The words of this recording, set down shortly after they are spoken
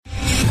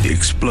the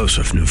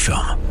explosive new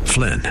film,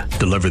 Flynn,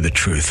 Deliver the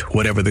Truth,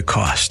 Whatever the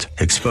Cost,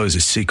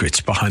 exposes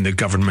secrets behind the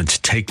government's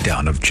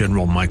takedown of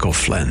General Michael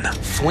Flynn.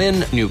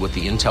 Flynn knew what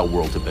the intel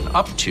world had been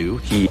up to.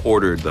 He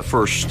ordered the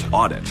first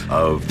audit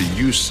of the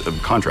use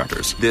of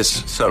contractors.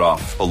 This set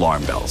off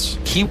alarm bells.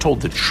 He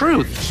told the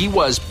truth. He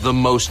was the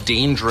most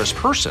dangerous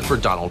person for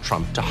Donald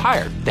Trump to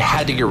hire. They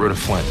had to get rid of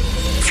Flynn.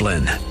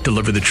 Flynn,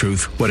 Deliver the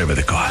Truth, Whatever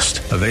the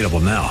Cost. Available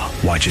now.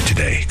 Watch it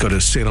today. Go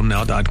to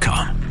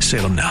salemnow.com.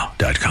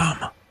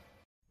 salemnow.com.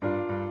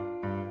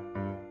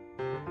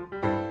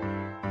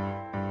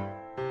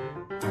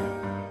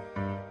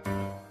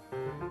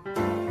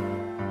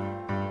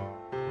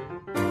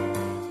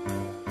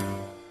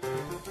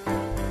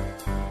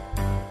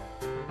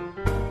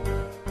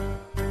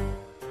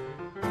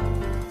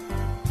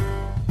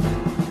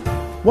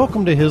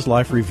 Welcome to His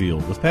Life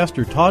Revealed with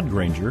Pastor Todd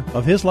Granger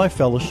of His Life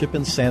Fellowship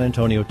in San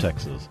Antonio,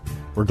 Texas.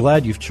 We're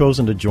glad you've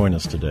chosen to join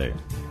us today.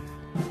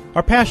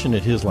 Our passion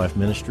at His Life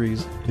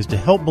Ministries is to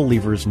help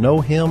believers know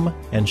Him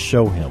and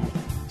show Him.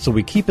 So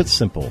we keep it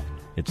simple.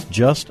 It's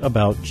just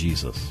about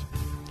Jesus.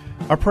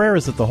 Our prayer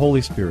is that the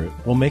Holy Spirit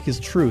will make His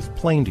truth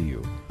plain to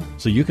you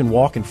so you can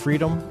walk in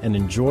freedom and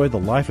enjoy the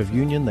life of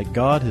union that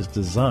God has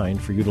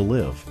designed for you to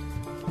live.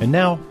 And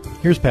now,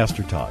 here's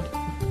Pastor Todd.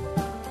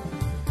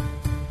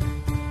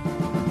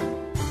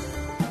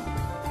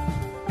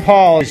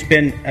 Paul has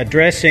been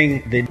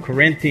addressing the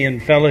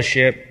Corinthian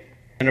fellowship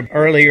and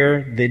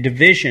earlier the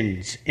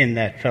divisions in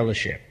that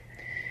fellowship.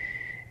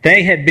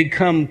 They had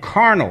become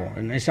carnal,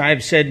 and as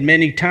I've said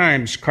many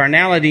times,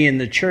 carnality in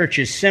the church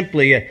is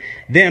simply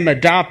them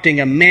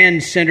adopting a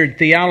man-centered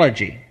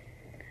theology,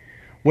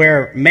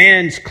 where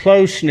man's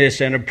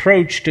closeness and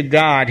approach to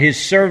God, his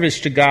service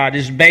to God,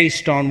 is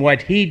based on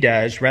what he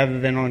does rather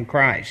than on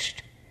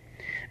Christ.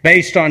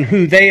 Based on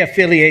who they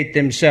affiliate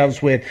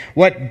themselves with,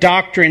 what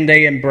doctrine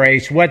they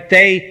embrace, what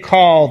they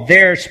call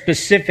their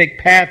specific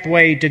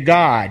pathway to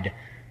God,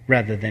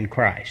 rather than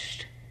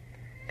Christ.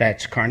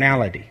 That's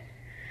carnality.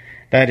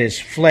 That is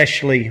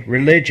fleshly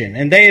religion.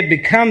 And they had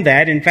become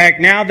that. In fact,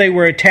 now they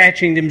were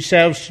attaching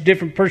themselves to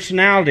different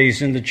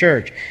personalities in the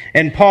church.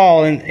 And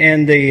Paul,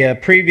 in the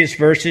previous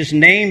verses,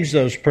 names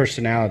those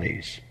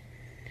personalities.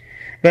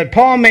 But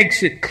Paul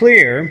makes it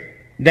clear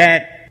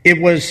that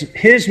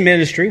his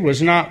ministry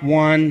was not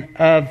one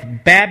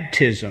of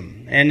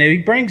baptism. And he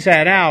brings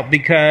that out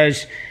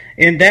because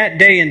in that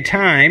day and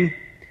time,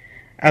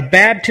 a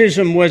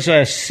baptism was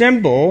a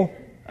symbol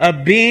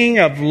of being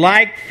of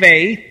like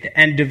faith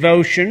and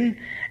devotion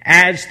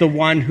as the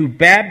one who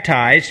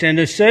baptized and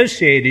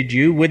associated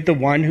you with the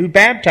one who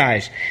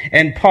baptized.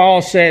 And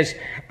Paul says,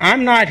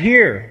 I'm not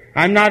here.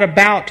 I'm not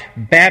about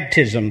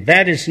baptism.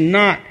 That is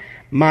not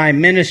my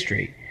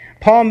ministry.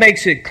 Paul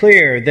makes it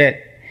clear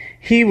that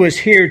he was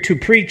here to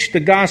preach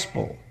the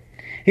gospel.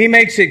 He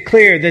makes it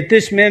clear that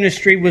this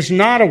ministry was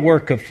not a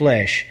work of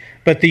flesh,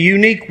 but the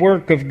unique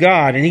work of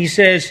God. And he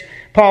says,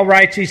 Paul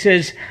writes, he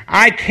says,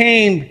 I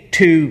came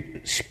to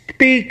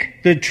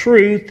speak the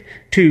truth,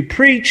 to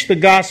preach the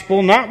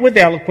gospel, not with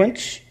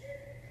eloquence,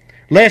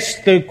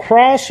 lest the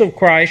cross of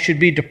Christ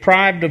should be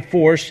deprived of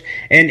force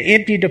and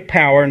emptied of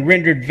power and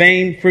rendered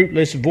vain,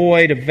 fruitless,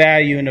 void of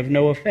value and of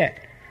no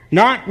effect.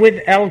 Not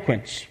with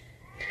eloquence.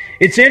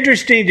 It's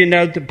interesting to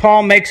note that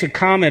Paul makes a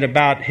comment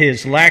about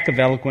his lack of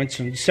eloquence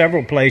in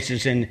several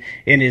places in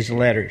his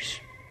letters.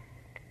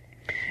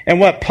 And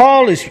what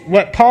Paul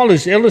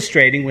is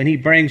illustrating when he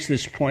brings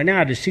this point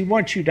out is he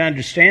wants you to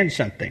understand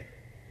something.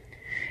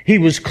 He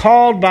was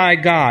called by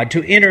God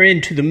to enter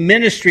into the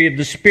ministry of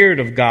the Spirit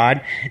of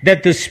God,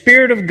 that the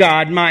Spirit of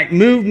God might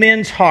move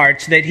men's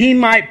hearts, that he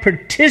might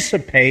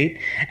participate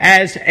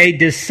as a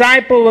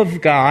disciple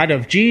of God,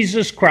 of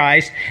Jesus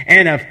Christ,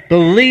 and a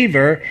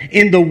believer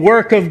in the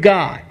work of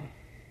God.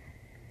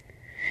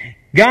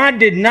 God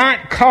did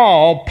not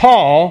call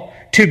Paul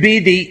to be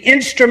the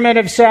instrument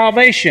of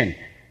salvation.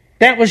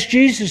 That was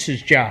Jesus'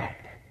 job.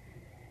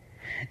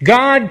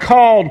 God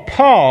called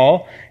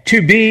Paul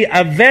to be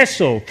a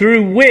vessel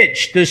through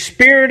which the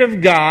Spirit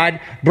of God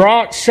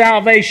brought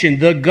salvation,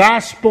 the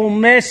gospel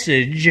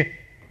message,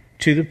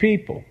 to the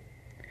people.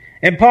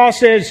 And Paul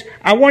says,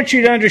 I want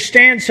you to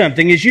understand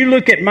something. As you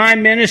look at my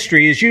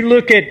ministry, as you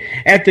look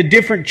at the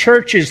different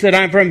churches that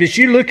I'm from, as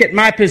you look at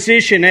my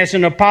position as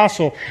an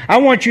apostle, I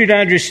want you to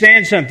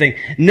understand something.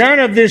 None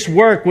of this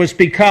work was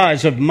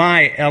because of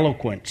my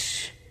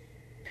eloquence.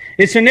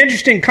 It's an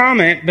interesting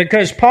comment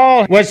because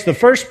Paul was the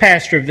first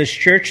pastor of this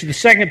church. The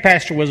second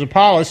pastor was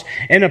Apollos,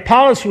 and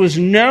Apollos was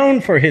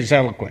known for his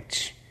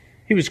eloquence.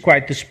 He was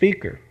quite the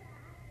speaker.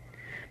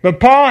 But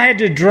Paul had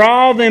to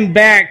draw them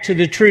back to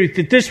the truth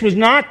that this was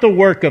not the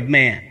work of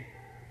man.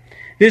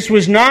 This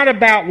was not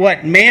about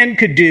what man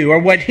could do or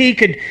what he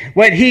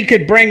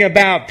could bring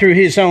about through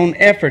his own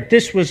effort.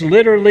 This was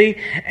literally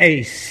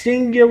a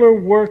singular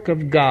work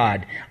of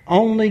God.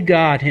 Only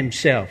God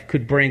himself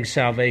could bring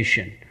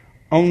salvation.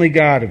 Only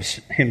God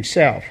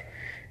himself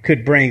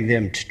could bring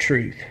them to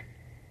truth.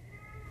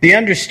 The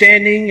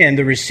understanding and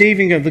the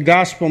receiving of the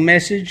gospel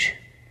message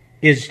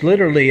is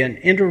literally an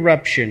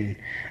interruption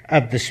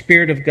of the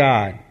Spirit of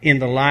God in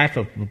the life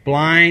of a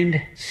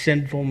blind,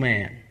 sinful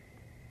man.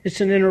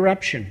 It's an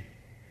interruption.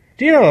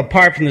 Do you know,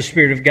 apart from the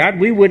Spirit of God,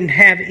 we wouldn't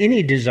have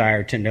any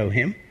desire to know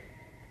Him?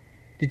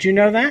 Did you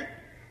know that?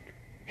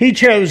 He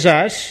chose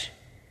us.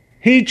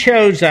 He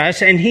chose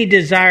us, and He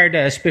desired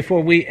us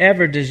before we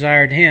ever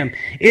desired Him.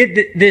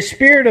 The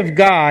Spirit of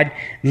God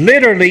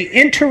literally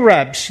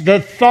interrupts the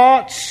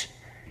thoughts,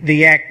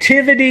 the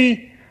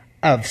activity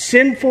of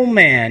sinful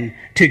man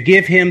to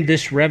give him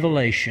this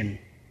revelation,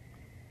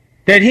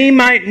 that he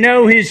might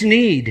know his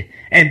need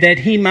and that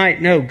he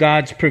might know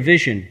God's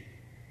provision.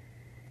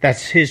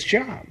 That's His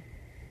job.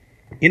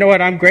 You know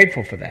what? I'm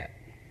grateful for that,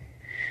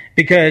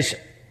 because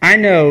I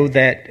know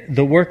that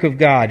the work of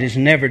God is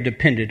never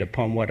dependent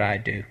upon what I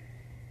do.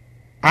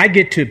 I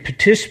get to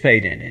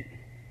participate in it.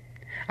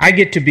 I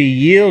get to be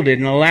yielded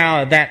and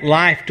allow that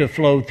life to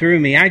flow through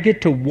me. I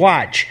get to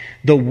watch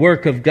the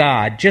work of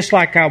God, just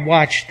like I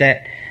watched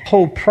that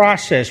whole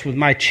process with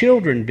my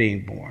children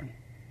being born.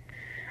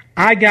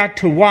 I got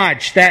to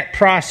watch that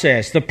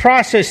process, the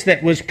process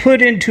that was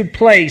put into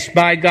place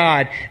by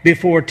God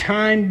before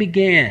time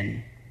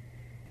began,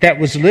 that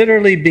was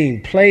literally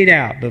being played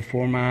out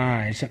before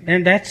my eyes.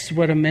 And that's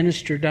what a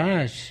minister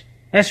does.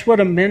 That's what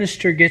a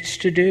minister gets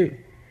to do.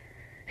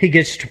 He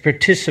gets to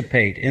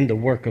participate in the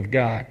work of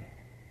God.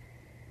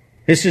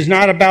 This is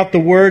not about the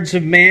words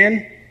of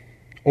man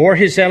or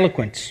his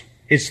eloquence.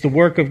 It's the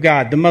work of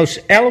God. The most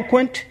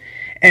eloquent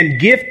and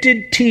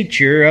gifted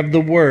teacher of the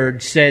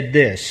Word said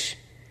this.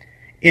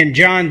 In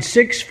John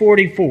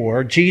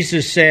 6:44,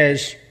 Jesus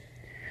says,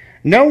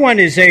 "No one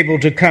is able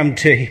to come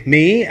to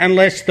me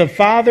unless the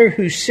Father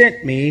who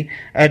sent me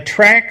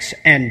attracts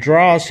and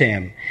draws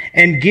him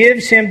and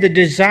gives him the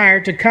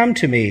desire to come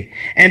to me.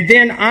 And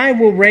then I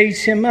will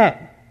raise him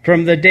up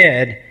from the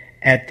dead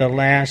at the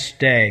last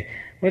day."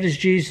 What is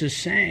Jesus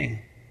saying?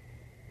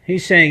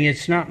 He's saying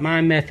it's not my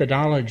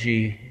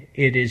methodology.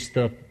 It is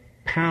the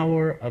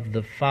power of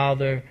the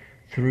Father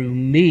through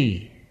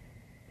me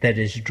that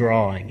is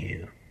drawing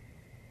you.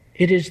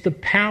 It is the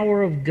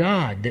power of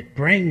God that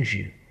brings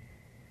you.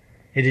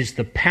 It is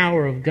the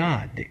power of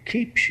God that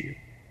keeps you.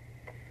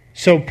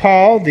 So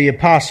Paul, the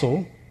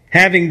apostle,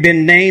 having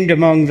been named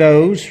among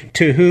those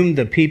to whom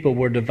the people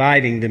were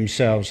dividing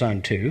themselves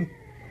unto,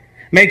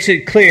 makes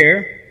it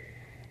clear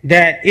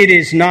that it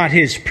is not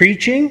his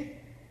preaching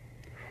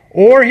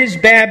or his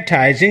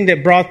baptizing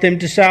that brought them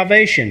to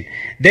salvation.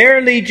 Their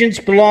allegiance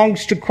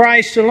belongs to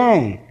Christ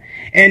alone,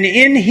 and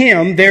in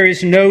Him there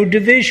is no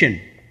division.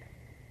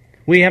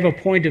 We have a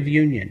point of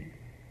union.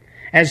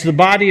 As the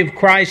body of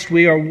Christ,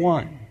 we are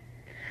one.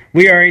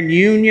 We are in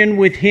union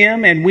with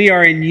Him, and we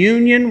are in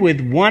union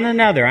with one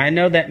another. I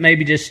know that may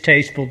be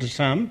distasteful to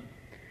some,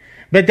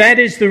 but that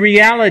is the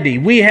reality.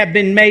 We have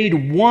been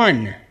made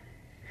one.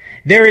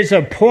 There is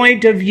a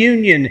point of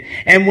union,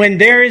 and when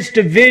there is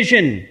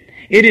division,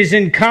 it is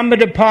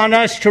incumbent upon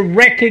us to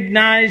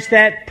recognize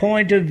that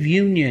point of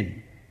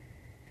union,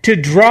 to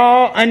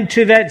draw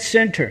unto that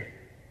center,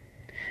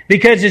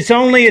 because it's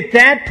only at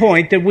that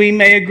point that we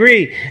may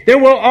agree. There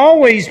will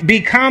always be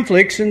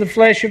conflicts in the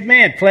flesh of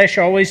man. Flesh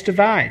always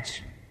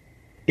divides.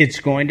 It's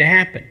going to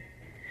happen.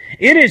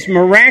 It is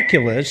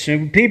miraculous,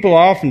 and people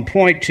often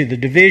point to the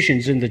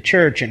divisions in the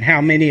church and how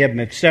many of them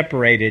have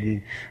separated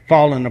and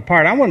fallen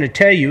apart. I want to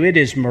tell you, it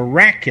is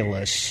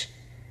miraculous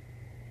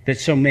that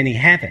so many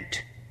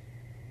haven't,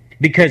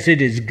 because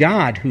it is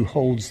God who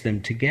holds them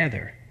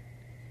together.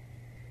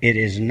 It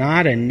is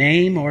not a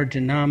name or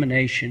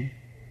denomination.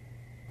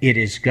 It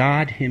is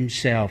God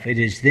Himself. It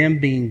is them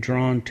being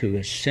drawn to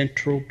a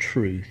central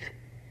truth,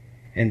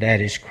 and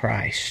that is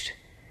Christ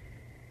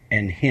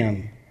and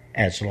Him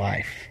as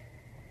life.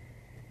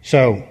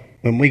 So,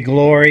 when we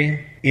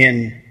glory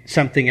in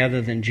something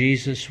other than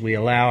Jesus, we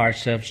allow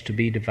ourselves to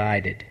be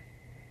divided.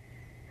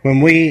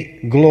 When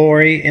we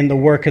glory in the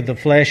work of the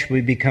flesh, we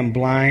become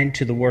blind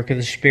to the work of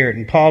the Spirit.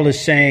 And Paul is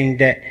saying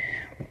that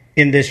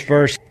in this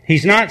verse,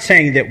 he's not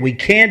saying that we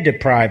can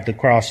deprive the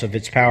cross of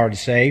its power to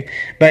save,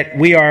 but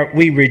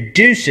we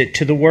reduce it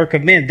to the work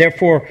of men.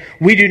 Therefore,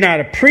 we do not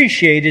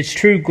appreciate its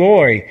true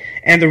glory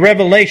and the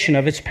revelation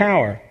of its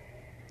power.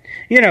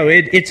 You know,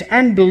 it's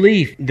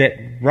unbelief that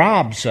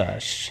robs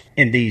us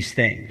in these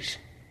things.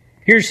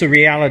 Here's the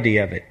reality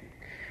of it.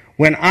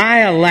 When I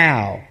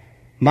allow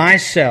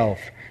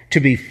myself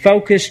to be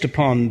focused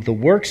upon the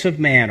works of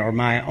man or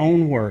my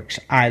own works,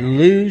 I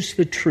lose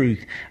the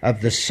truth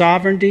of the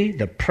sovereignty,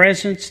 the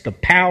presence, the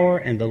power,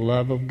 and the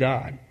love of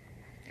God.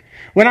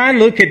 When I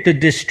look at the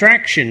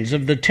distractions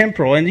of the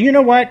temporal, and you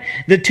know what?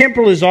 The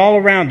temporal is all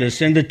around us,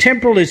 and the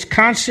temporal is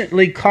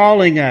constantly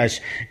calling us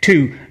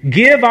to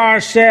give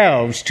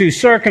ourselves to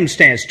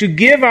circumstance, to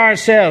give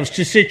ourselves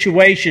to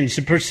situations,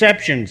 to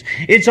perceptions.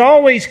 It's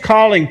always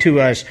calling to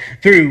us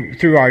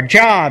through our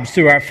jobs,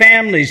 through our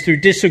families, through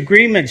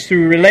disagreements,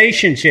 through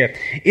relationship.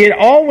 It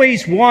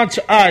always wants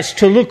us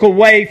to look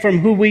away from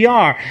who we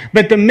are.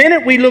 But the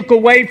minute we look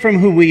away from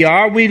who we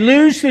are, we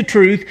lose the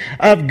truth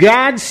of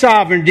God's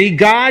sovereignty,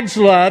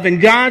 God's love, and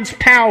God's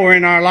power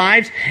in our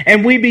lives,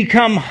 and we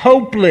become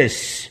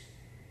hopeless.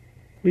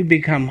 We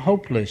become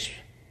hopeless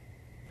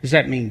Does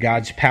that mean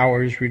God's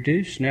power is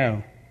reduced?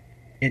 No.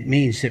 It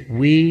means that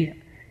we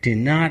do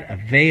not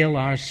avail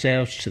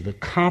ourselves to the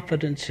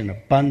confidence and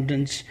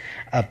abundance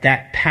of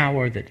that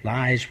power that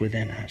lies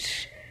within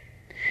us.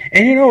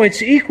 And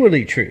it's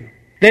equally true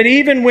that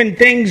even when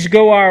things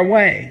go our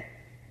way,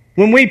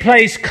 when we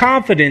place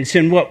confidence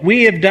in what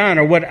we have done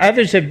or what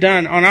others have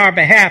done on our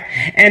behalf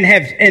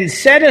and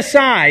set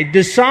aside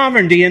the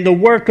sovereignty and the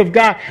work of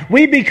God,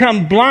 we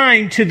become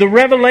blind to the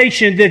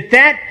revelation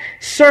that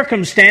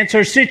circumstance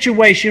or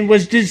situation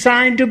was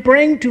designed to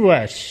bring to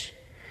us.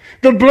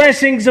 The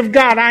blessings of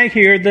God. I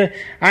hear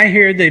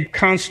the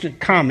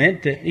constant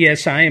comment that,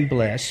 yes, I am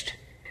blessed.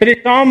 But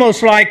it's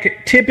almost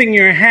like tipping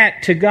your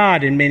hat to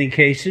God in many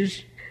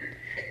cases.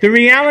 The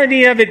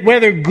reality of it,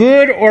 whether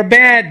good or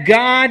bad,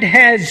 God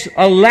has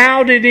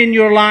allowed it in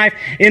your life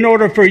in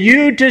order for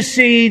you to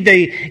see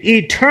the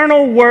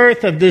eternal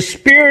worth of the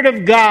Spirit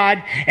of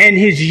God and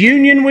His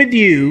union with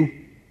you,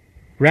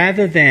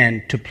 rather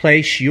than to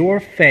place your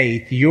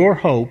faith, your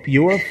hope,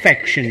 your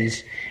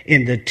affections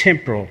in the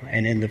temporal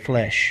and in the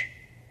flesh.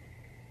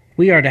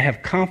 We are to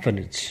have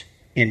confidence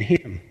in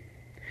Him.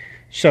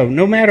 So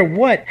no matter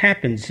what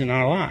happens in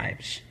our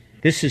lives,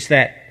 this is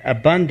that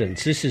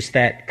abundance, this is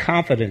that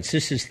confidence,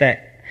 this is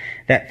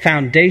that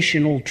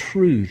foundational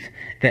truth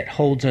that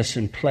holds us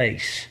in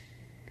place.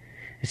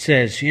 It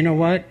says, you know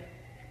what?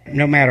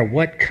 No matter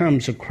what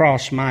comes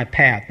across my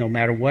path, no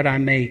matter what I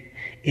may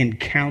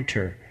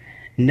encounter,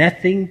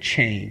 nothing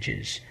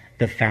changes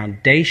the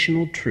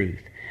foundational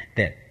truth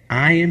that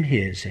I am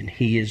His and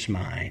He is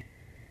mine.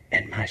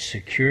 And my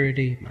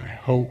security, my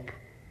hope,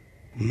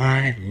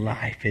 my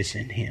life is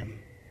in Him.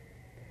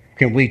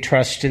 Can we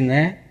trust in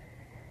that?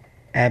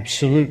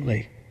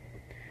 Absolutely.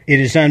 It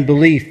is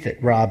unbelief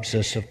that robs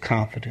us of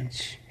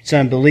confidence. It's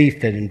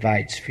unbelief that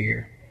invites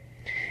fear.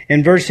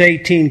 In verse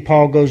 18,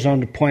 Paul goes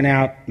on to point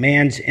out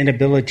man's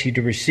inability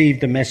to receive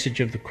the message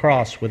of the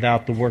cross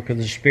without the work of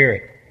the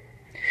Spirit.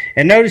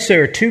 And notice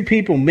there are two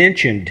people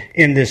mentioned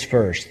in this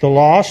verse: the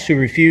lost who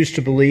refuse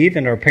to believe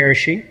and are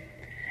perishing,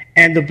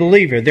 and the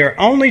believer. There are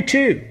only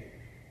two.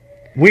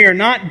 We are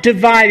not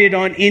divided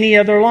on any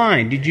other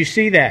line. Did you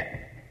see that?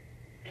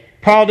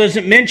 Paul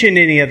doesn't mention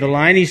any other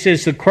line. He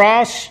says the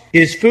cross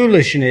is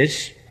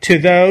foolishness to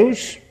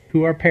those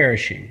who are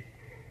perishing,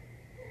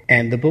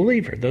 and the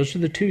believer. Those are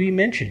the two he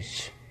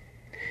mentions.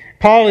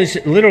 Paul is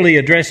literally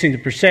addressing the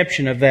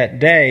perception of that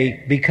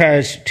day,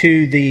 because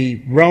to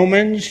the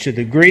Romans, to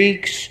the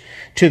Greeks,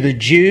 to the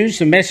Jews,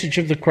 the message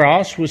of the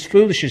cross was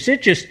foolishness.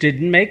 It just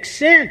didn't make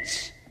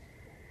sense.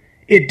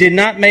 It did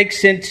not make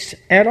sense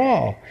at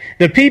all.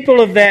 The people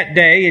of that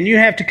day, and you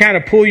have to kind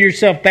of pull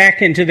yourself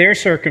back into their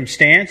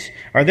circumstance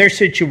or their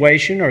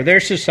situation or their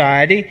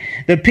society,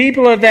 the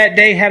people of that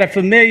day had a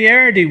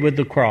familiarity with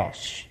the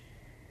cross.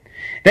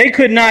 They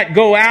could not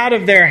go out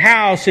of their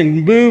house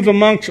and move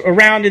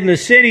around in the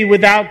city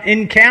without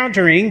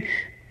encountering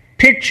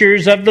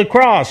pictures of the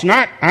cross.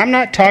 I'm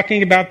not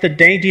talking about the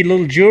dainty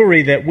little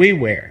jewelry that we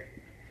wear.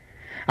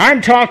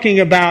 I'm talking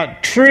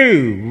about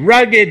true,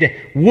 rugged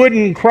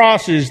wooden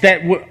crosses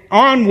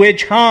on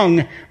which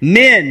hung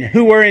men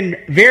who were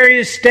in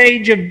various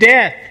stage of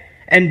death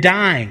and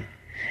dying.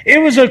 It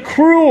was a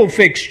cruel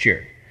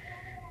fixture.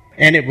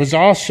 And it was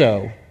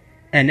also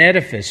an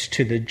edifice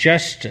to the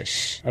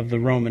justice of the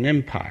Roman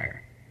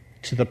Empire,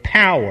 to the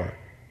power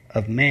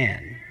of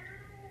man.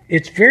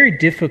 It's very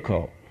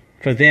difficult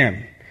for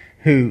them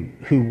who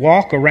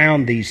walk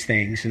around these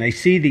things and they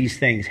see these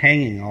things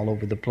hanging all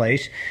over the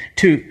place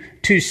to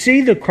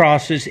see the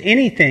cross as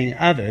anything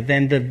other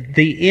than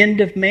the end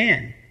of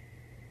man,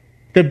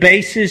 the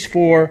basis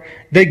for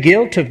the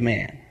guilt of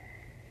man.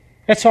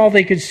 That's all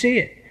they could see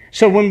it.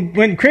 So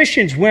when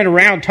Christians went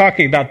around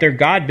talking about their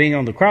God being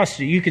on the cross,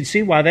 you can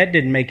see why that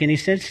didn't make any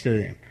sense to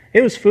them.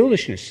 It was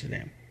foolishness to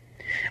them.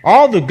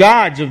 All the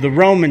gods of the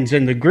Romans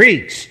and the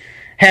Greeks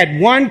had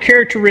one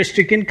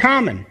characteristic in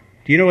common.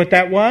 Do you know what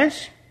that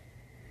was?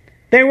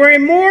 They were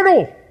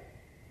immortal.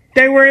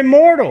 They were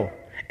immortal.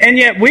 And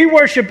yet we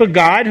worship a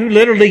God who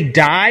literally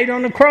died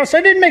on the cross.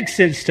 That didn't make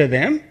sense to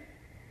them.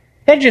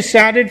 That just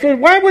sounded foolish.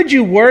 Why would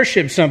you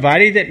worship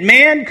somebody that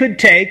man could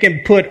take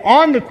and put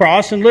on the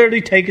cross and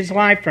literally take his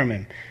life from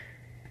him?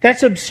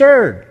 That's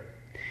absurd.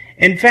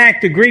 In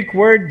fact, the Greek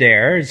word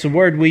there is the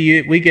word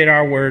we get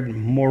our word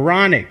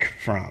moronic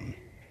from.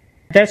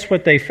 That's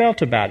what they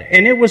felt about it.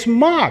 And it was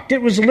mocked.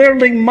 It was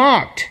literally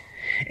mocked.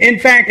 In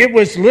fact, it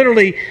was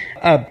literally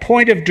a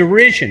point of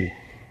derision.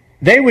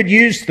 They would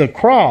use the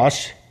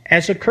cross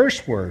as a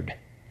curse word.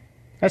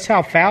 That's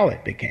how foul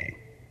it became.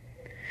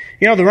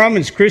 You know, the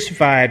Romans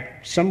crucified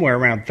somewhere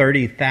around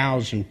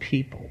 30,000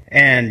 people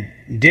and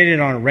did it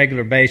on a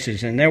regular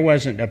basis, and there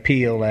wasn't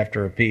appeal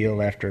after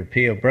appeal after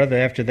appeal. Brother,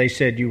 after they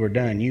said you were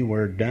done, you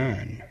were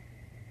done.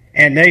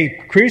 And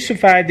they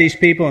crucified these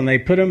people and they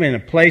put them in a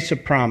place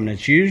of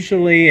prominence,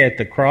 usually at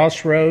the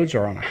crossroads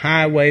or on a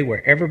highway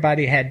where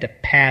everybody had to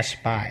pass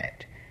by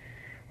it.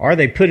 Or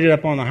they put it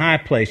up on the high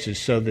places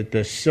so that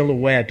the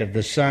silhouette of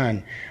the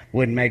sun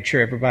would make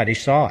sure everybody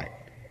saw it.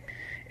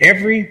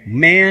 Every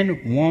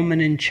man,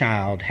 woman, and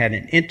child had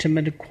an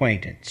intimate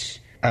acquaintance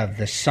of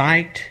the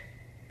sight,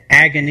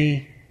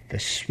 agony, the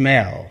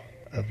smell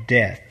of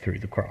death through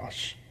the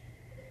cross.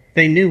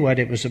 They knew what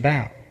it was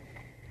about.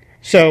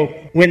 So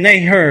when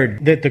they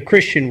heard that the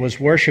Christian was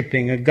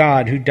worshiping a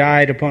God who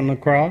died upon the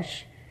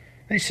cross,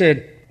 they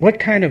said, "What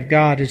kind of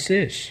God is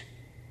this?"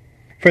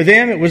 For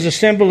them, it was a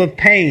symbol of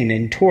pain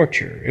and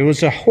torture. It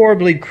was a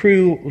horribly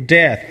cruel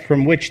death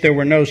from which there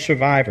were no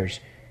survivors.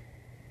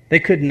 They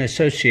couldn't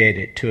associate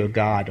it to a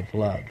God of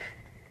love.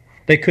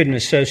 They couldn't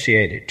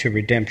associate it to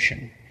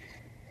redemption.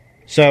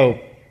 So,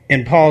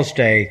 in Paul's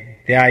day,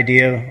 the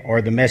idea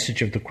or the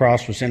message of the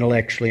cross was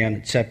intellectually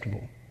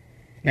unacceptable.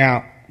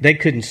 Now, they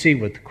couldn't see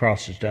what the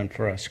cross has done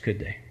for us, could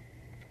they?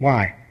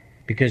 Why?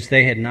 Because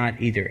they had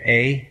not either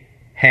A,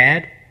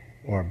 had,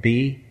 or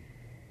B,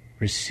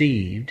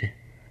 received,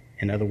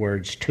 in other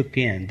words, took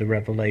in the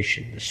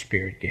revelation the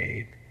Spirit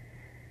gave.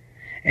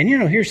 And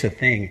here's the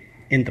thing.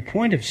 In the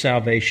point of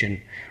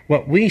salvation,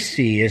 what we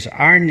see is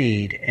our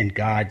need and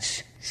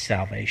God's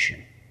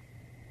salvation.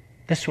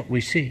 That's what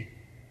we see.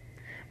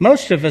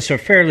 Most of us are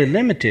fairly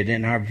limited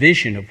in our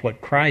vision of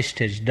what Christ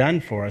has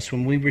done for us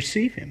when we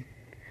receive Him.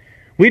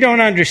 We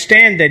don't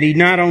understand that He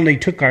not only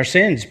took our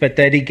sins, but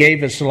that He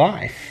gave us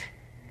life.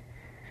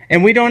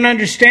 And we don't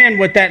understand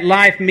what that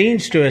life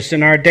means to us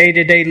in our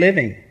day-to-day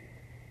living.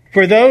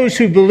 For those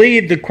who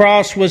believe the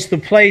cross was the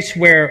place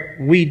where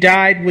we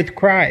died with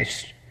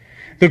Christ,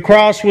 the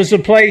cross was the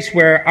place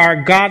where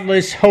our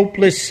godless,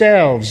 hopeless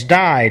selves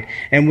died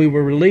and we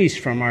were released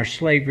from our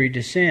slavery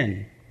to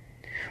sin.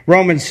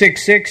 Romans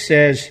 6:6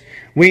 says,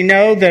 "We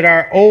know that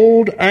our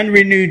old,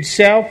 unrenewed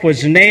self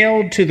was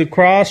nailed to the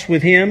cross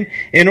with Him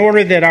in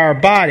order that our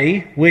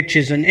body, which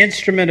is an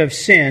instrument of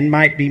sin,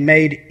 might be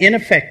made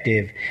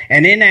ineffective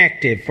and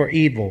inactive for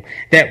evil,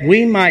 that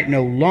we might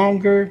no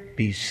longer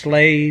be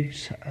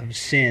slaves of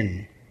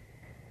sin."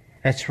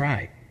 That's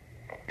right.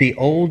 The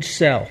old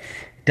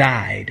self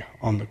died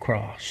on the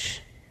cross,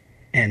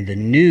 and the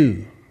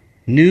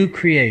new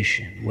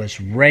creation was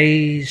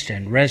raised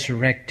and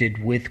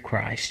resurrected with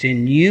Christ,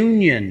 in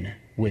union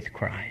with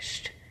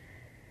Christ.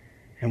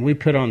 And we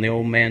put on the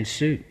old man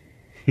suit.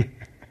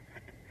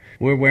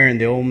 We're wearing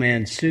the old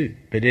man suit,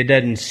 but it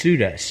doesn't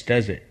suit us,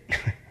 does it?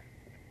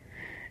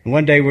 And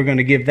one day we're going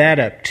to give that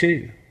up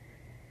too.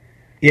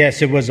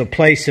 Yes, it was a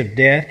place of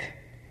death,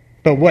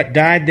 but what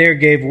died there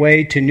gave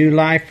way to new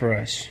life for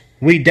us.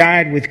 We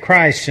died with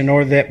Christ in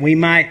order that we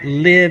might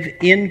live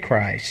in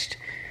Christ.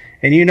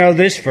 And you know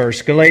this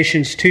verse,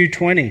 Galatians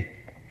 2:20.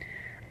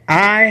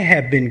 "I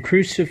have been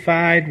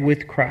crucified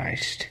with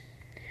Christ.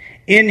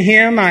 In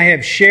Him I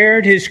have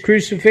shared His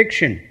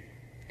crucifixion.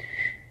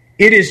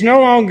 It is no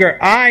longer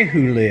I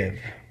who live,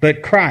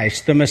 but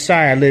Christ, the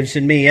Messiah, lives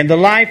in me. And the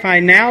life I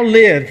now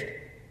live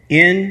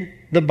in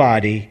the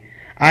body,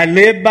 I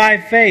live by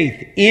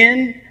faith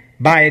in,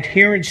 by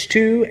adherence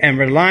to, and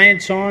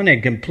reliance on,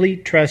 and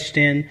complete trust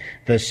in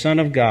the Son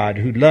of God,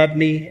 who loved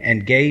me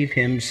and gave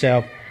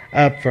Himself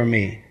up for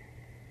me."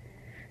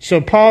 So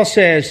Paul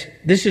says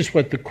this is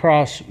what the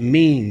cross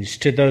means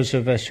to those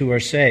of us who are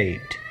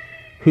saved,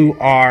 who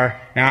are,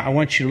 now I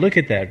want you to look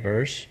at that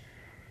verse,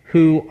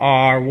 who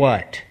are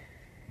what?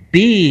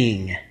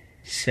 Being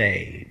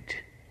saved.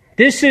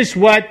 This is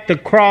what the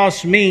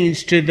cross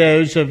means to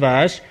those of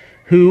us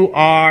who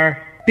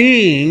are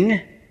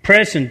being,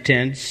 present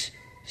tense,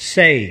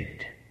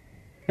 saved.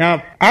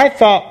 Now, I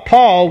thought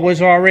Paul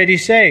was already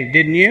saved,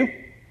 didn't you?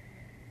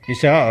 You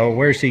say, uh-oh,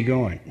 where's he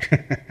going?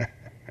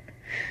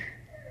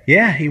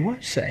 Yeah, he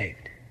was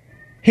saved.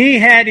 He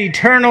had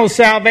eternal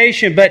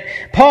salvation, but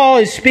Paul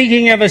is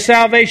speaking of a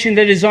salvation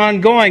that is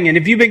ongoing. And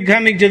if you've been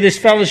coming to this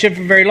fellowship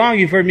for very long,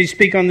 you've heard me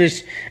speak on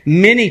this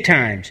many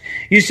times.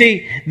 You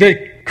see,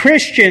 the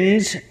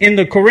Christians in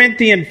the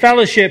Corinthian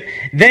fellowship,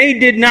 they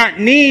did not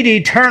need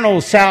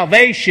eternal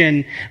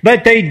salvation,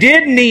 but they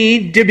did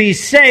need to be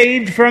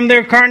saved from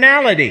their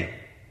carnality.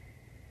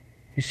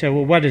 You say,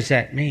 well, what does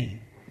that mean?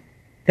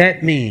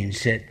 That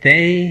means that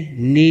they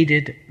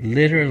needed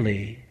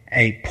literally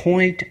a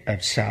point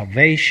of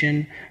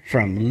salvation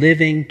from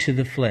living to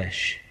the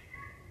flesh.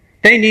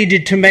 They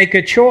needed to make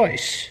a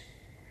choice.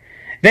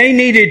 They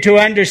needed to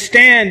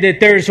understand that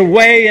there's a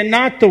way and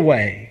not the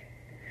way.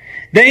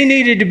 They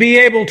needed to be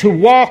able to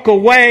walk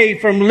away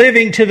from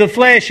living to the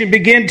flesh and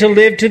begin to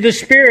live to the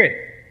Spirit.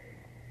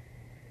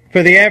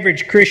 For the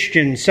average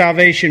Christian,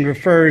 salvation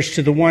refers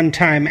to the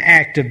one-time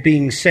act of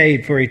being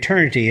saved for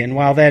eternity. And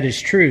while that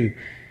is true,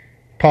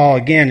 Paul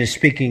again is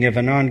speaking of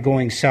an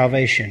ongoing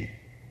salvation.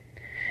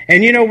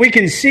 And we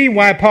can see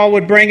why Paul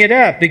would bring it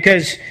up,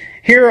 because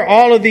here are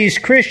all of these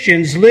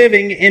Christians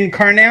living in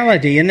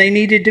carnality, and they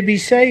needed to be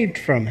saved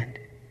from it.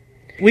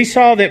 We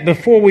saw that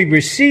before we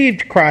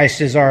received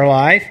Christ as our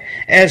life,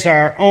 as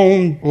our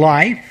own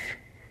life,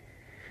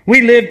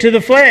 we lived to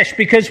the flesh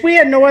because we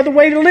had no other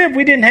way to live.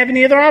 We didn't have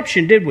any other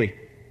option, did we?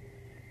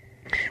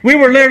 We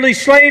were literally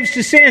slaves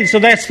to sin, so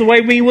that's the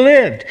way we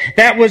lived.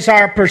 That was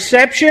our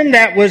perception,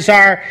 that was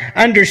our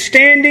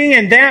understanding,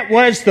 and that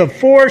was the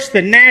force,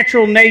 the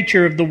natural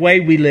nature of the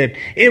way we lived.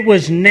 It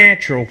was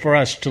natural for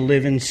us to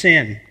live in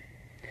sin,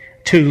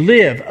 to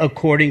live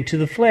according to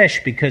the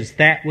flesh, because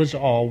that was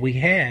all we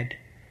had.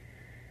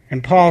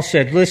 And Paul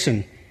said,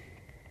 listen,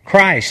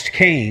 Christ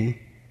came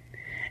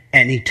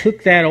and he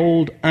took that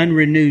old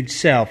unrenewed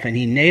self and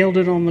he nailed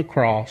it on the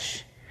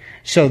cross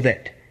so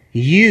that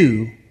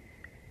you,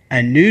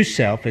 a new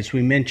self, as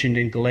we mentioned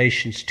in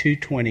Galatians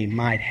 2:20,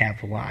 might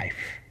have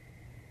life.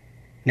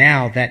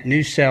 Now that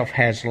new self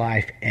has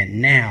life, and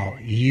now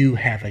you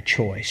have a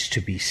choice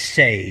to be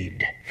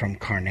saved from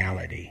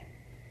carnality.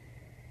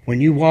 When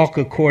you walk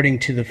according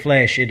to the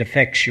flesh, it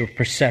affects your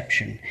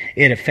perception.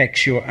 It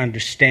affects your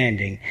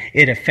understanding.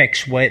 It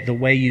affects the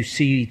way you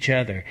see each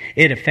other.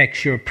 It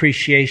affects your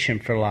appreciation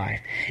for life.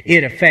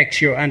 It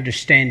affects your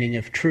understanding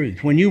of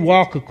truth. When you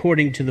walk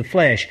according to the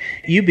flesh,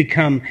 you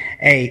become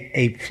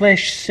a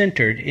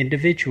flesh-centered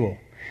individual.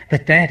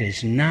 But that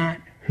is not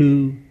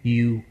who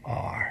you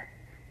are.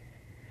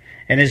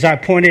 And as I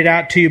pointed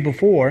out to you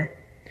before,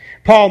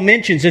 Paul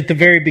mentions at the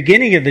very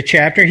beginning of the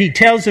chapter, he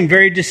tells them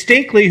very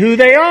distinctly who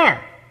they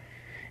are.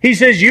 He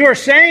says, you are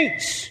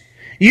saints.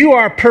 You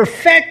are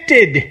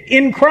perfected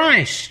in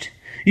Christ.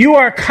 You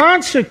are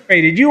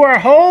consecrated. You are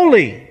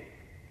holy.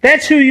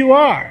 That's who you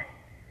are.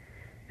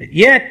 But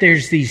yet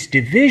there's these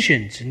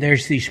divisions and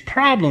there's these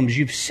problems.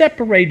 You've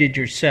separated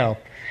yourself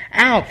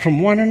out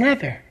from one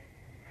another.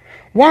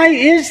 Why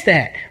is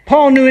that?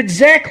 Paul knew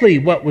exactly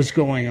what was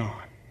going on.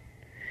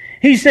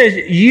 He says,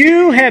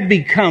 you have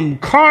become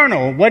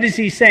carnal. What is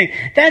he saying?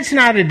 That's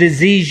not a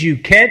disease you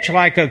catch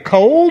like a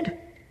cold.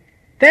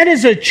 That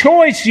is a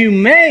choice you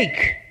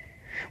make,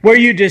 where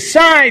you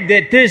decide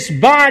that this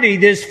body,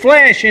 this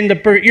flesh, and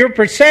your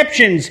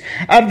perceptions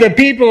of the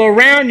people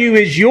around you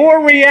is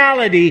your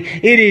reality.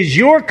 It is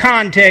your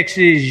context.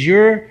 It is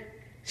your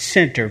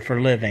center for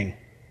living.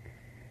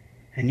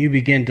 And you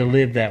begin to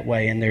live that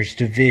way, and there's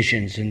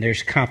divisions, and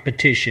there's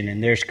competition,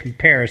 and there's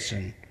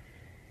comparison.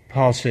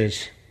 Paul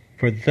says,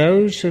 for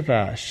those of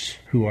us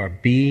who are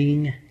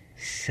being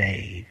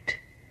saved,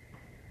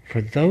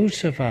 for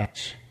those of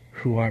us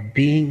who are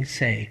being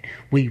saved,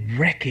 we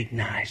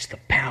recognize the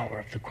power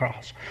of the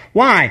cross.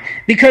 Why?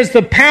 Because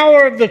the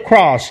power of the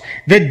cross,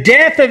 the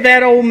death of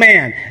that old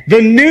man,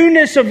 the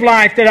newness of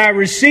life that I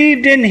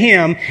received in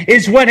him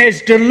is what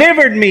has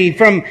delivered me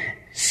from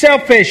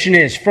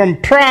selfishness,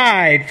 from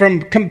pride,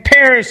 from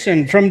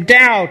comparison, from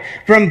doubt,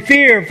 from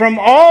fear, from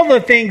all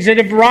the things that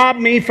have robbed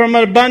me from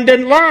an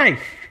abundant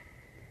life.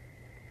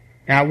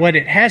 Now, what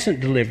it hasn't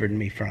delivered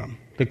me from,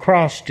 the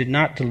cross did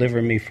not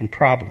deliver me from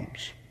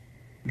problems.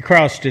 The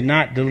cross did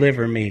not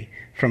deliver me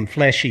from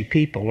fleshy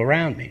people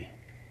around me.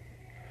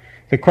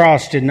 The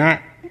cross did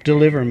not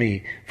deliver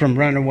me from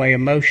runaway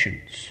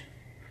emotions.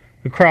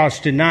 The cross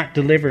did not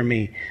deliver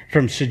me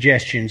from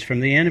suggestions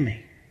from the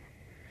enemy.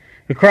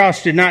 The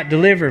cross did not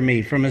deliver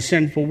me from a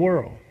sinful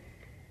world.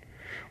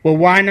 Well,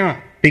 why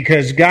not?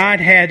 Because God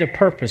had a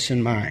purpose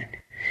in mind.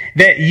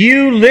 That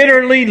you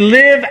literally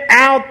live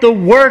out the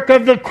work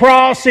of the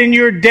cross in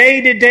your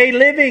day-to-day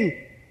living,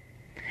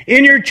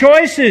 in your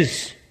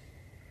choices.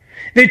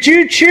 That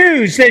you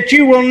choose that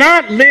you will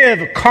not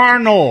live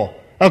carnal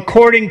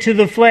according to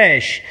the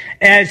flesh,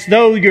 as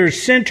though your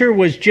center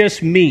was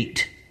just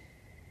meat.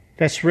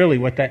 That's really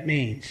what that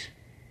means.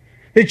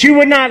 That you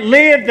would not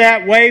live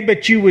that way,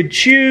 but you would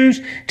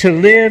choose to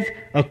live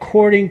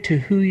according to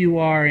who you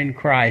are in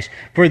Christ.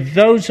 For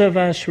those of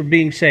us who are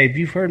being saved,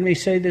 you've heard me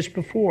say this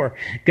before,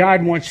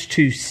 God wants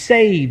to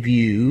save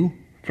you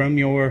from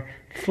your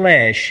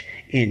flesh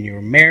in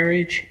your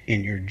marriage,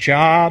 in your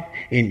job,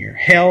 in your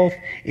health,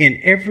 in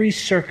every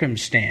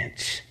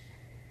circumstance.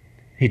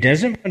 He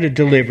doesn't want to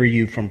deliver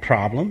you from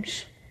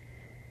problems.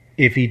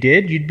 If he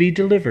did, you'd be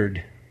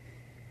delivered.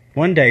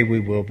 One day we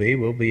will be.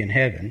 We'll be in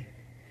heaven.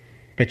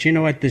 But you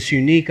know what? This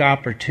unique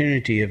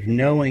opportunity of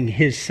knowing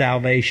his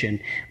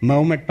salvation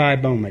moment by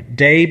moment,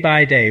 day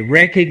by day,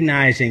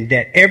 recognizing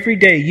that every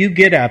day you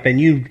get up and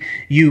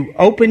you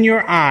open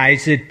your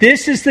eyes, that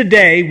this is the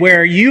day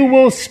where you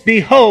will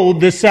behold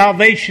the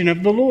salvation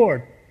of the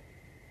Lord.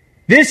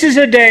 This is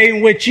a day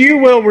in which you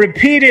will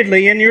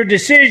repeatedly, in your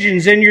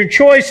decisions and your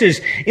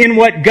choices, in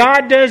what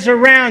God does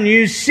around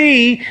you,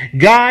 see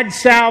God's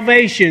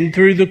salvation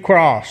through the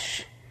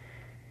cross.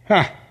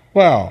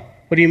 Well,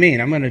 what do you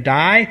mean? I'm going to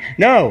die?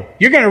 No.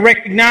 You're going to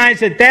recognize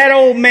that that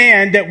old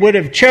man that would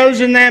have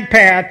chosen that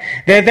path,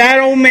 that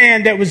old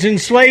man that was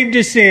enslaved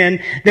to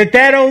sin,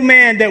 that old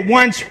man that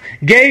once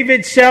gave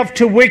itself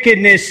to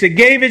wickedness, that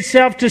gave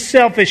itself to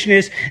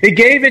selfishness, that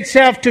gave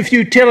itself to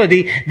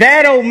futility,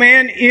 that old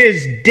man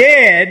is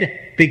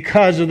dead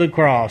because of the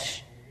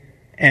cross.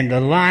 And the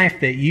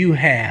life that you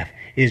have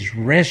is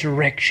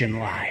resurrection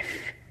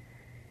life.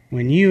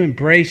 When you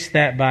embrace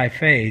that by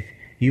faith,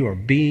 you are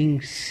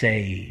being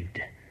saved.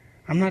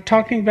 I'm not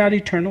talking about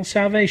eternal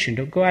salvation.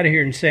 Don't go out of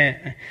here and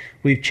say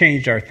we've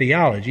changed our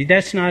theology.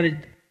 That's not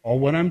at all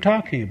what I'm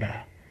talking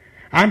about.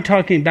 I'm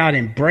talking about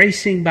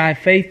embracing by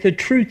faith the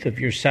truth of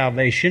your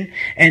salvation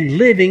and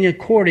living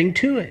according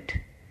to it.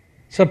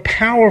 It's a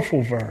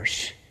powerful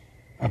verse,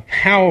 a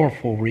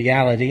powerful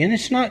reality. And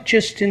it's not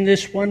just in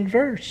this one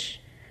verse.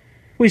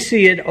 We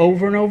see it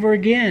over and over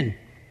again.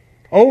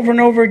 Over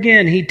and over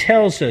again, he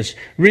tells us,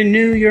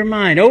 renew your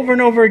mind. Over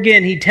and over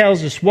again, he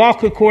tells us,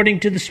 walk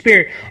according to the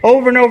Spirit.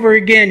 Over and over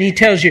again, he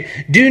tells you,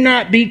 do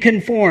not be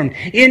conformed.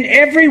 In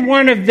every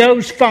one of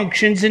those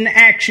functions and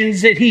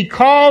actions that he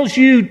calls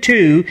you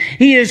to,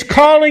 he is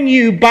calling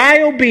you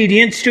by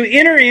obedience to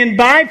enter in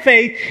by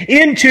faith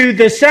into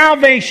the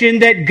salvation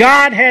that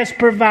God has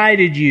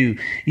provided you.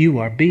 You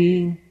are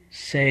being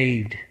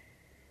saved.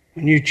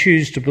 When you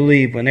choose to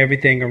believe when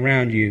everything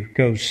around you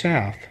goes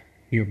south,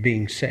 you're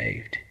being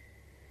saved.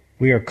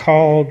 We are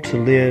called to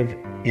live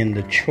in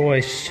the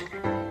choice.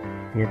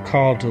 We're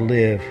called to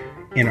live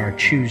in our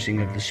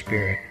choosing of the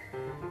Spirit.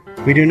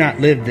 We do not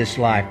live this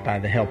life by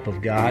the help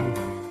of God.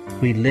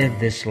 We live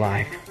this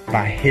life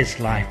by His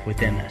life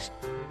within us.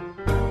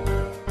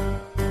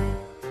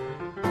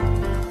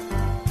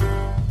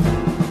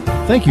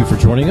 Thank you for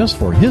joining us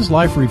for His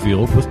Life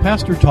Revealed with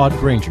Pastor Todd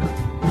Granger.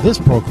 This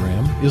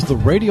program is the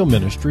radio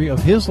ministry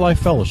of His Life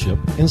Fellowship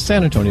in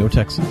San Antonio,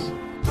 Texas.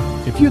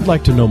 If you'd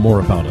like to know more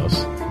about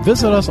us,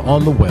 visit us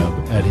on the web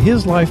at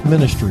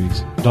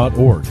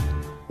hislifeministries.org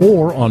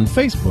or on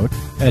Facebook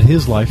at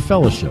His Life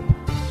Fellowship.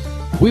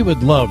 We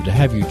would love to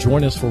have you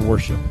join us for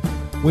worship.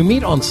 We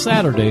meet on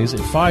Saturdays at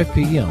 5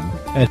 p.m.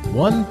 at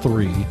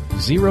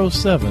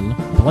 1307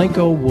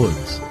 Blanco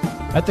Woods,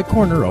 at the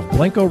corner of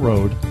Blanco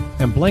Road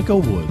and Blanco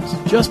Woods,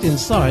 just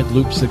inside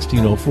Loop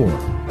 1604.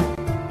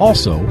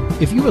 Also,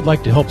 if you would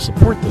like to help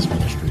support this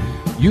ministry,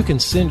 you can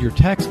send your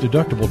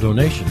tax-deductible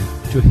donation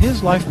to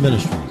His Life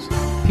Ministries,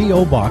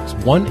 P.O. Box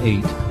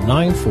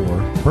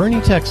 1894, Bernie,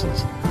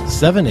 Texas,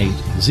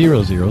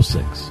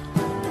 78006.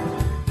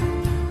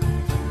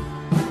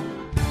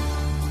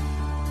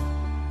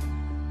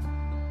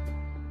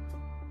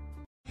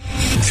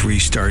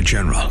 Three-star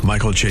General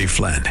Michael J.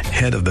 Flynn,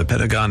 head of the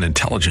Pentagon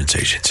Intelligence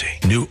Agency,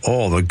 knew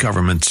all the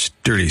government's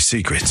dirty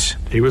secrets.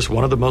 He was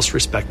one of the most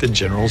respected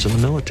generals in the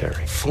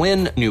military.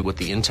 Flynn knew what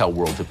the intel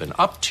world had been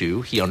up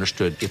to. He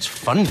understood its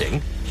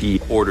funding. He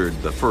ordered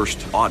the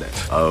first audit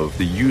of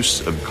the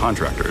use of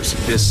contractors.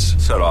 This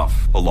set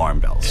off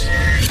alarm bells.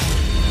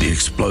 The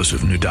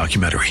explosive new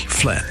documentary,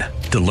 Flynn,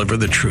 Deliver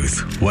the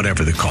Truth,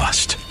 Whatever the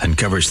Cost,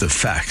 uncovers the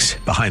facts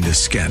behind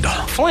this scandal.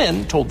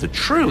 Flynn told the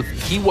truth.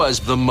 He was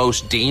the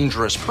most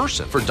dangerous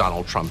person for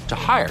Donald Trump to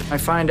hire. I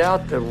find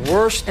out the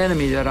worst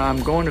enemy that I'm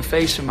going to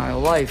face in my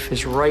life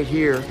is right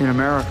here in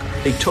America.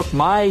 They took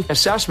my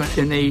assessment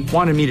and they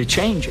wanted me to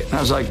change it. And I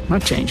was like, I'm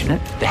not changing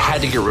it. They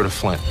had to get rid of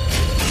Flynn.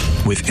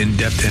 With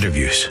in-depth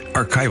interviews,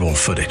 archival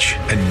footage,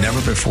 and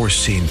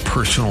never-before-seen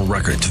personal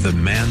records of the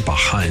man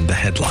behind the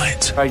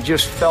headlines. I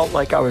just felt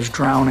like I was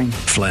drowning.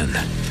 Flynn,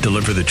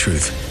 Deliver the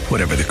Truth,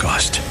 Whatever the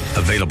Cost.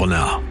 Available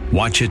now.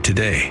 Watch it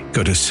today.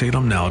 Go to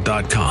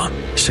salemnow.com.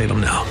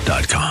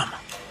 salemnow.com.